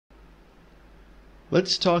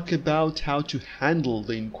Let's talk about how to handle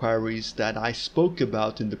the inquiries that I spoke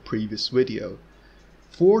about in the previous video.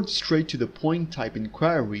 For straight to the point type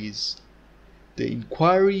inquiries, the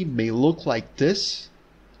inquiry may look like this.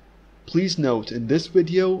 Please note, in this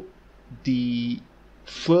video, the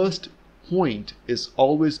first point is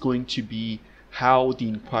always going to be how the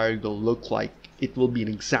inquiry will look like. It will be an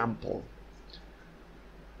example.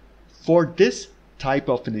 For this type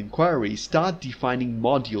of an inquiry, start defining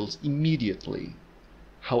modules immediately.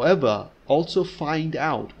 However, also find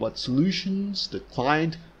out what solutions the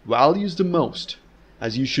client values the most,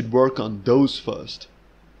 as you should work on those first.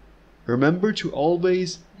 Remember to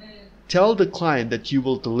always tell the client that you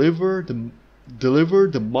will deliver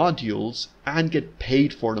the modules and get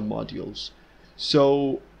paid for the modules.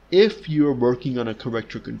 So if you're working on a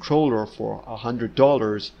character controller for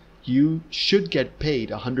 $100, you should get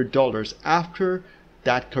paid $100 after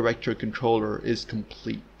that character controller is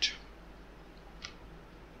complete.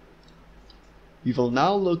 We will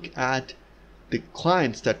now look at the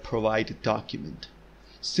clients that provide a document.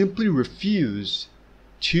 Simply refuse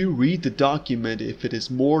to read the document if it is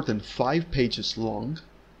more than 5 pages long,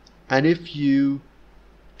 and if you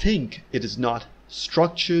think it is not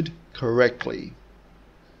structured correctly.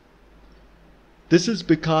 This is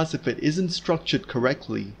because if it isn't structured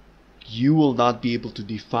correctly, you will not be able to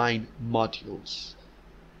define modules.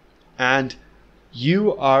 And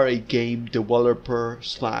you are a game developer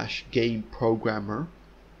 / game programmer.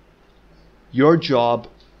 Your job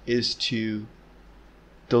is to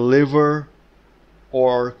deliver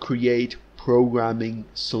or create programming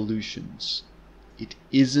solutions. It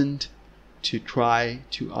isn't to try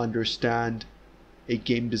to understand a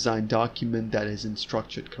game design document that isn't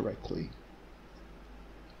structured correctly.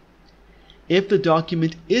 If the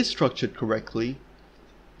document is structured correctly,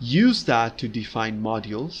 use that to define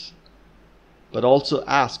modules, but also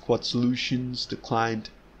ask what solutions the client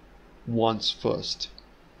wants first.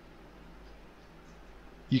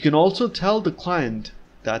 You can also tell the client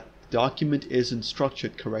that the document isn't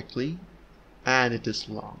structured correctly and it is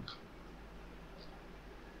long.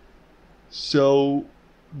 So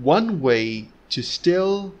one way to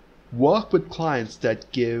still work with clients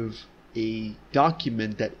that give a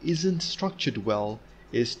document that isn't structured well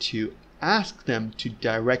is to ask them to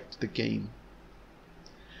direct the game.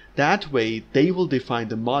 That way they will define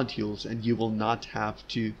the modules and you will not have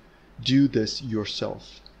to do this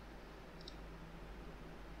yourself.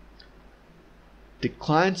 The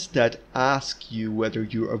clients that ask you whether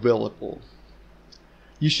you're available.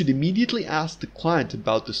 You should immediately ask the client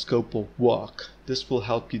about the scope of work. This will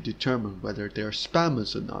help you determine whether they're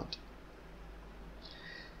spammers or not.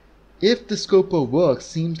 If the scope of work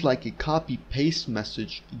seems like a copy-paste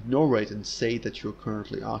message, ignore it and say that you're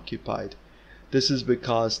currently occupied. This is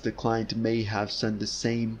because the client may have sent the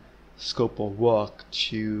same scope of work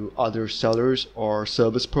to other sellers or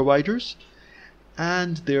service providers,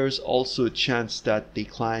 and there's also a chance that the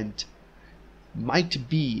client might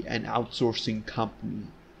be an outsourcing company.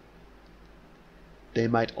 They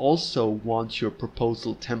might also want your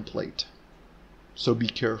proposal template, so be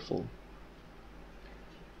careful.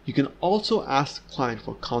 You can also ask the client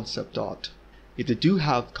for concept art. If they do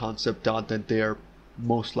have concept art, then they are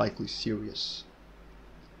most likely serious.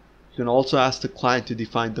 You can also ask the client to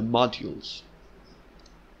define the modules.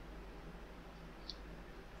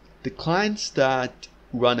 The clients that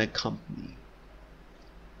run a company,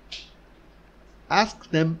 ask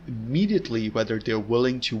them immediately whether they're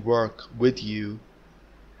willing to work with you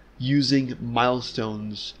using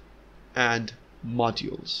milestones and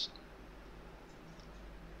modules.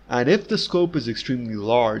 And if the scope is extremely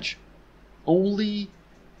large, only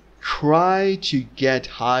try to get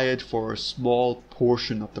hired for a small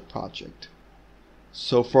portion of the project.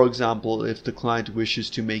 So for example, if the client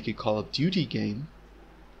wishes to make a Call of Duty game,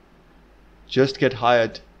 just get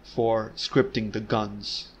hired for scripting the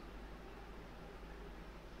guns.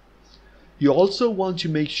 You also want to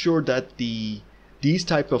make sure that these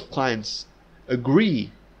type of clients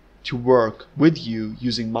agree to work with you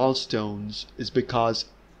using milestones, is because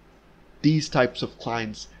these types of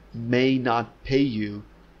clients may not pay you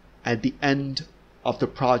at the end of the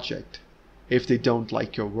project if they don't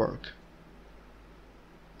like your work.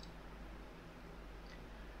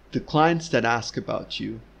 The clients that ask about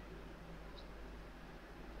you.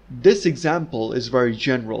 This example is very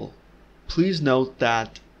general. Please note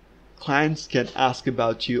that clients can ask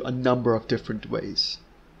about you a number of different ways.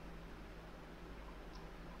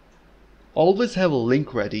 Always have a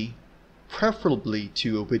link ready, preferably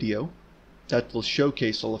to a video that will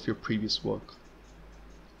showcase all of your previous work.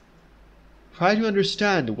 Try to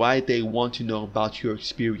understand why they want to know about your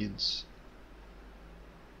experience.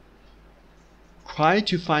 try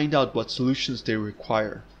to find out what solutions they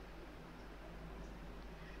require.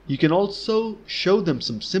 You can also show them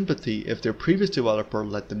some sympathy if their previous developer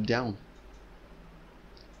let them down.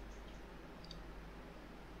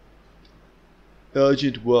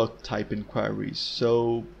 Urgent work type inquiries.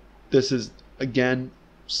 So this is, again,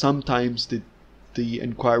 sometimes the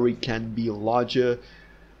inquiry can be larger,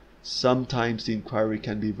 sometimes the inquiry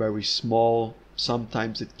can be very small,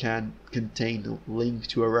 sometimes it can contain a link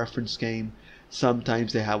to a reference game,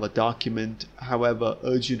 sometimes they have a document. However,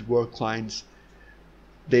 urgent work clients,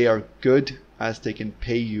 they are good as they can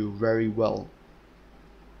pay you very well.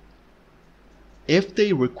 If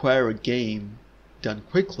they require a game done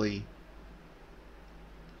quickly,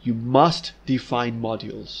 you must define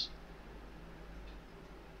modules.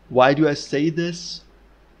 Why do I say this?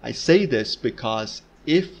 I say this because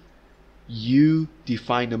if you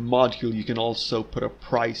define a module, you can also put a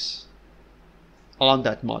price on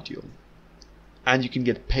that module, and you can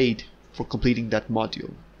get paid for completing that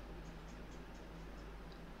module.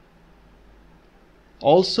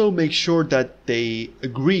 Also, make sure that they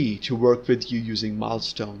agree to work with you using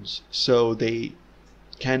milestones, so they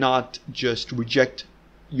cannot just reject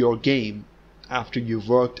your game after you've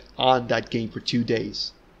worked on that game for 2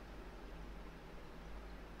 days.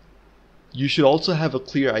 You should also have a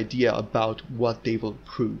clear idea about what they will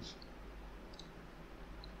approve.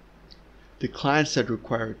 The clients that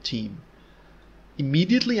require a team.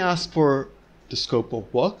 Immediately ask for the scope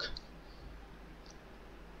of work.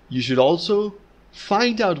 You should also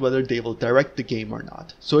find out whether they will direct the game or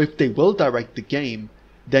not. So if they will direct the game,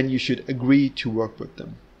 then you should agree to work with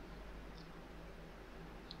them.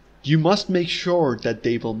 You must make sure that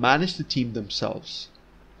they will manage the team themselves.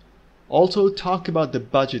 Also, talk about the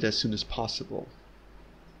budget as soon as possible.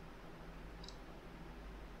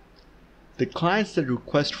 The clients that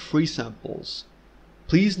request free samples,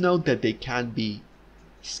 please note that they can be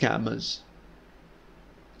scammers.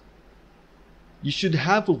 You should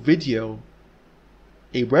have a video,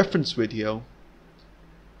 a reference video,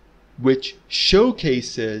 which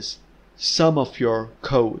showcases some of your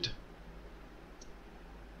code.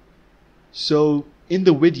 So in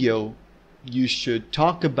the video, you should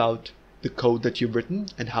talk about the code that you've written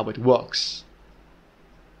and how it works.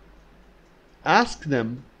 Ask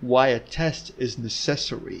them why a test is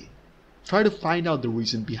necessary. Try to find out the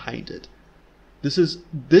reason behind it.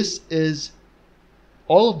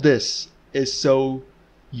 All of this is so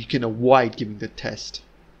you can avoid giving the test.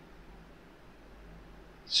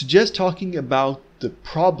 Suggest talking about the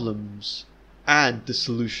problems and the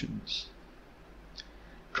solutions.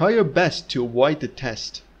 Try your best to avoid the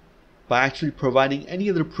test by actually providing any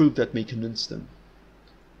other proof that may convince them.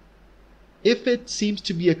 If it seems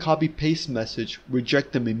to be a copy-paste message,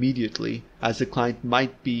 reject them immediately, as the client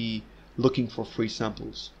might be looking for free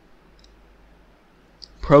samples.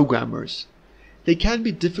 Programmers. They can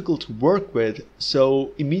be difficult to work with,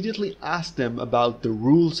 so immediately ask them about the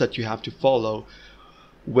rules that you have to follow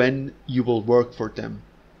when you will work for them.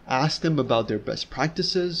 Ask them about their best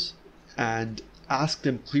practices and ask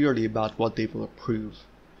them clearly about what they will approve.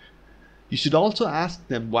 You should also ask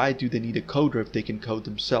them why do they need a coder if they can code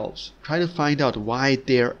themselves. Try to find out why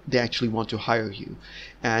they actually want to hire you,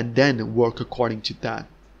 and then work according to that.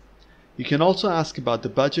 You can also ask about the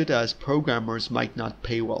budget, as programmers might not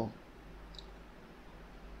pay well.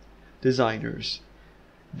 Designers.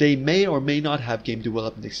 They may or may not have game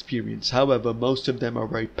development experience. However, most of them are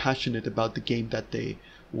very passionate about the game that they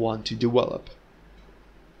want to develop.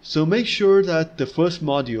 So make sure that the first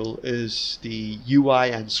module is the UI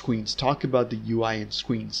and screens. Talk about the UI and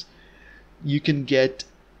screens. You can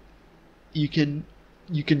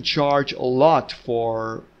charge a lot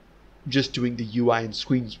for just doing the UI and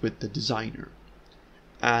screens with the designer.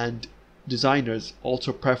 And designers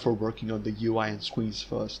also prefer working on the UI and screens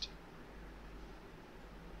first.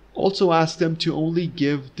 Also ask them to only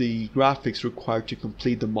give the graphics required to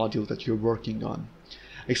complete the module that you're working on.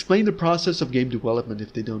 Explain the process of game development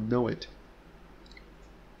if they don't know it.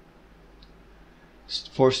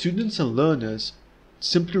 For students and learners,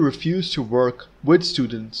 simply refuse to work with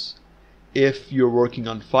students if you're working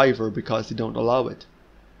on Fiverr because they don't allow it.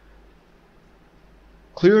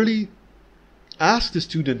 Clearly ask the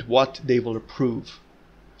student what they will approve.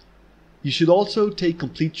 You should also take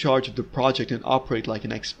complete charge of the project and operate like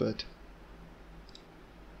an expert.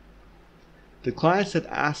 The clients that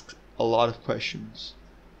ask a lot of questions.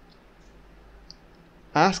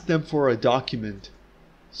 Ask them for a document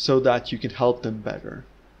so that you can help them better.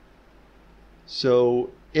 So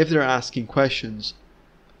if they're asking questions,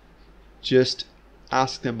 just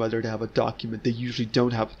ask them whether they have a document. They usually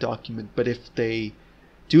don't have a document, but if they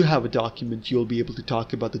do have a document, you'll be able to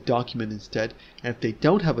talk about the document instead. And if they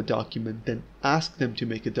don't have a document, then ask them to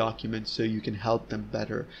make a document so you can help them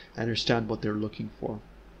better understand what they're looking for.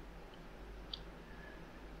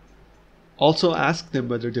 Also ask them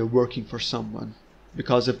whether they're working for someone,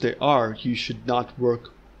 because if they are, you should not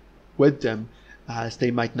work with them, as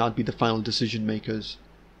they might not be the final decision makers.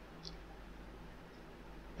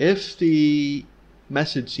 If the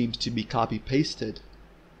message seems to be copy-pasted,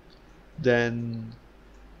 then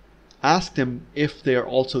ask them if they are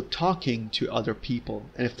also talking to other people,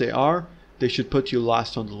 and if they are, they should put you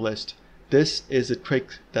last on the list. This is a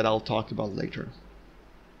trick that I'll talk about later.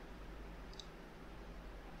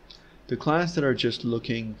 The clients that are just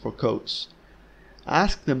looking for codes,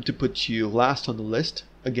 ask them to put you last on the list.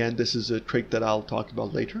 Again, this is a trick that I'll talk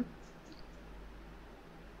about later.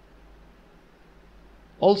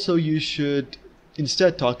 Also, you should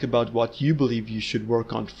instead talk about what you believe you should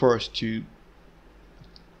work on first to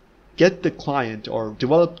get the client or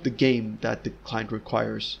develop the game that the client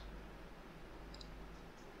requires.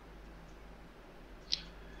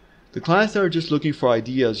 The clients that are just looking for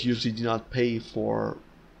ideas usually do not pay for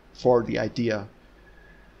the idea.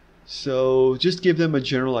 So just give them a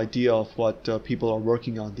general idea of what people are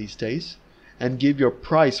working on these days and give your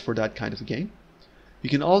price for that kind of a game. You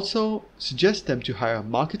can also suggest them to hire a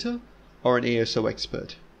marketer or an ASO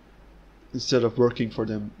expert instead of working for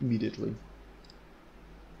them immediately.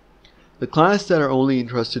 The clients that are only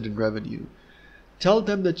interested in revenue, tell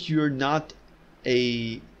them that you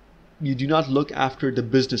do not look after the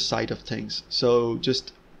business side of things. So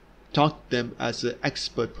just talk to them as an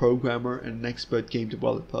expert programmer and an expert game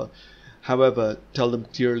developer. However, tell them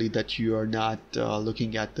clearly that you are not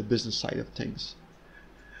looking at the business side of things.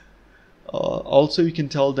 Also, you can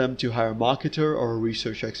tell them to hire a marketer or a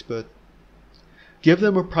research expert. Give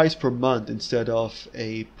them a price per month instead of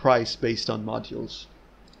a price based on modules.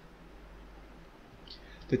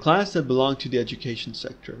 The clients that belong to the education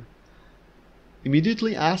sector,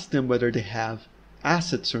 immediately ask them whether they have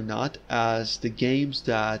assets or not, as the games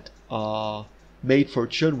that are made for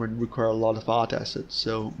children require a lot of art assets.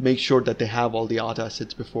 So make sure that they have all the art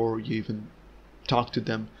assets before you even talk to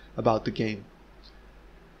them about the game.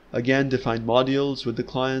 Again, define modules with the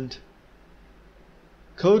client.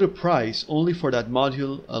 Code a price only for that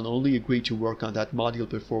module and only agree to work on that module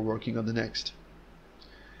before working on the next.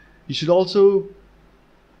 You should also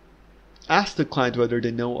ask the client whether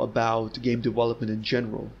they know about game development in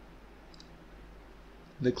general.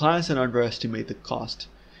 The clients that underestimate the cost,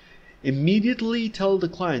 immediately tell the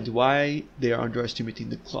client why they are underestimating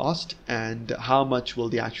the cost and how much will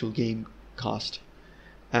the actual game cost,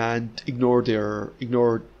 and ignore their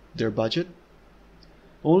budget.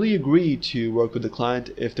 Only agree to work with the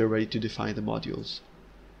client if they're ready to define the modules.